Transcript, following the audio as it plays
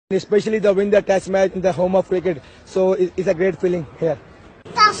Especially the win the test match in the home of cricket. So it's a great feeling here.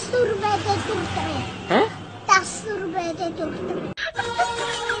 10 रुपए दे तुरते हैं 10 रुपए दे तुरते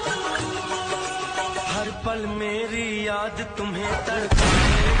हर पल मेरी याद तुम्हें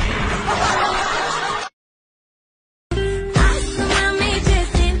तड़पाएगी आसमां में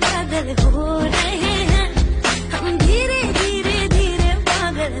जैसे बादल हो रहे हैं हम धीरे धीरे धीरे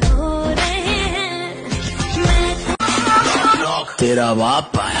पागल हो रहे हैं मैं तेरा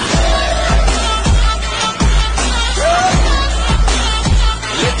बाप आया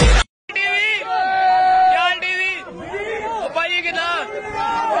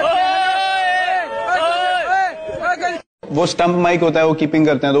वो स्टंप माइक होता है, वो कीपिंग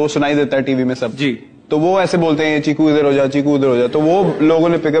करते हैं तो वो सुनाई देता है टीवी में सब जी। तो वो ऐसे बोलते हैं चीकू इधर हो जा, चीकू उधर हो जा। तो वो लोगों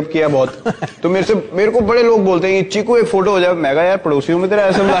ने पिकअप किया बहुत। तो मेरे को बड़े लोग बोलते हैं चीकू एक फोटो हो जाए। मैं कहा यार पड़ोसियों में तेरा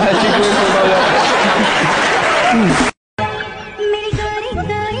ऐसा मिला है चीकू एक फोटो हो जाए।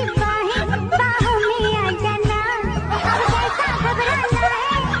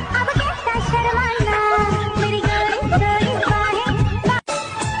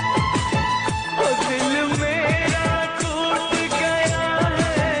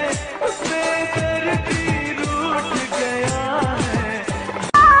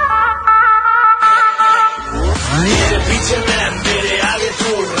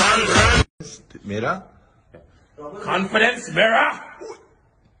 मेरा कॉन्फ्रेंस मेरा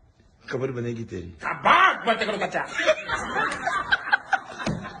खबर बनेगी तेरी बंद करो बच्चा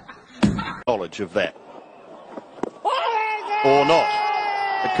knowledge of that or not.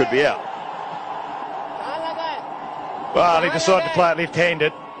 It could be out. Well, he decided to play it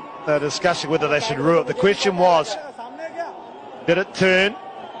left-handed. They're discussing whether they should rule it. The question was, did it turn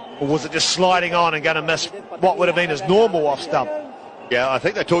or was it just sliding on and going to miss what would have been his normal off stump? Yeah, I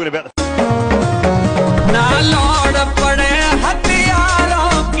think they're talking about the ना लौड़ पड़े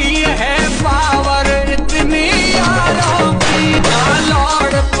हथियारों की है power इतनी यारों की ना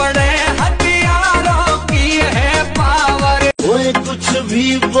लौड़ पड़े हथियारों की है पावर कोई कुछ भी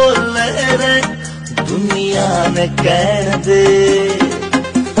बोले रे दुनिया में कह दे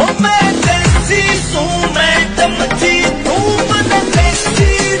ओ मैं देसी हूँ मैं दमची हूँ मैं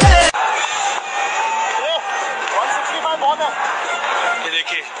देसी रे 165 बहुत है। ये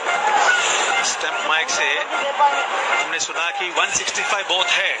देखिए स्टंप माइक से हमने सुना कि 165 बहुत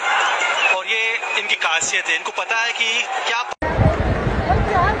है और ये इनकी खासियत है। इनको पता है कि क्या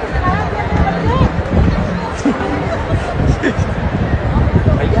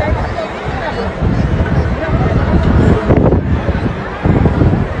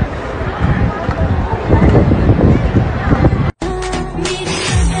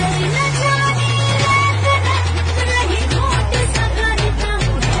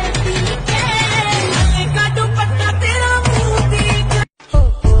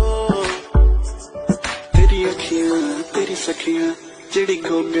तेरी सखियां जेड़ी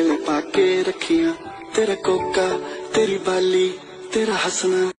गोगल पाके रखियां तेरा कोका तेरी बाली तेरा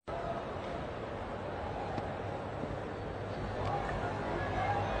हंसना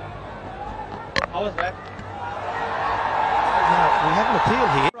How was that? We have an appeal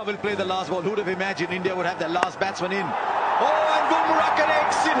here. I will play the last ball. Who would have imagined India would have their last batsman in? Oh, and Bumrah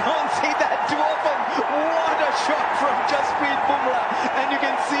connects. You don't see that too often. What a shot from Jasprit Bumrah. And you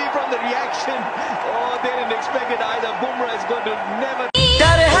can see from the reaction. Oh, they didn't expect it either. Bumrah is going to never...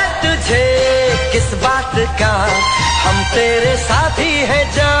 डर है तुझे किस बात का हम तेरे साथी है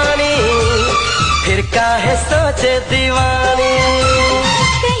जानी फिर काहे सोचे दीवानी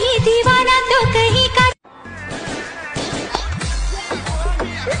कहीं दीवाना तो कहीं का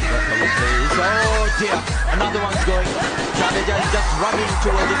Oh dear, another one's going. Jadeja is just running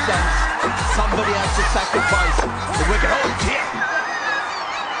towards the stands. Somebody has to sacrifice the wicket. Oh dear!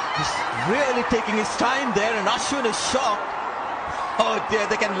 He's really taking his time there and Ashwin is shocked. Oh dear,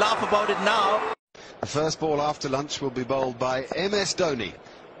 they can laugh about it now. The first ball after lunch will be bowled by MS Dhoni.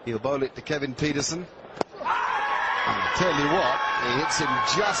 He'll bowl it to Kevin Peterson. And I'll tell you what, he hits him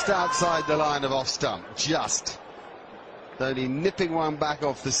just outside the line of off stump. Just. Dhoni nipping one back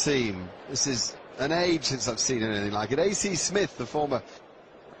off the seam. This is an age since I've seen anything like it. AC Smith, the former...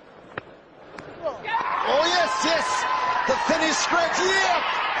 Oh yes, yes! The finish stretch, yeah!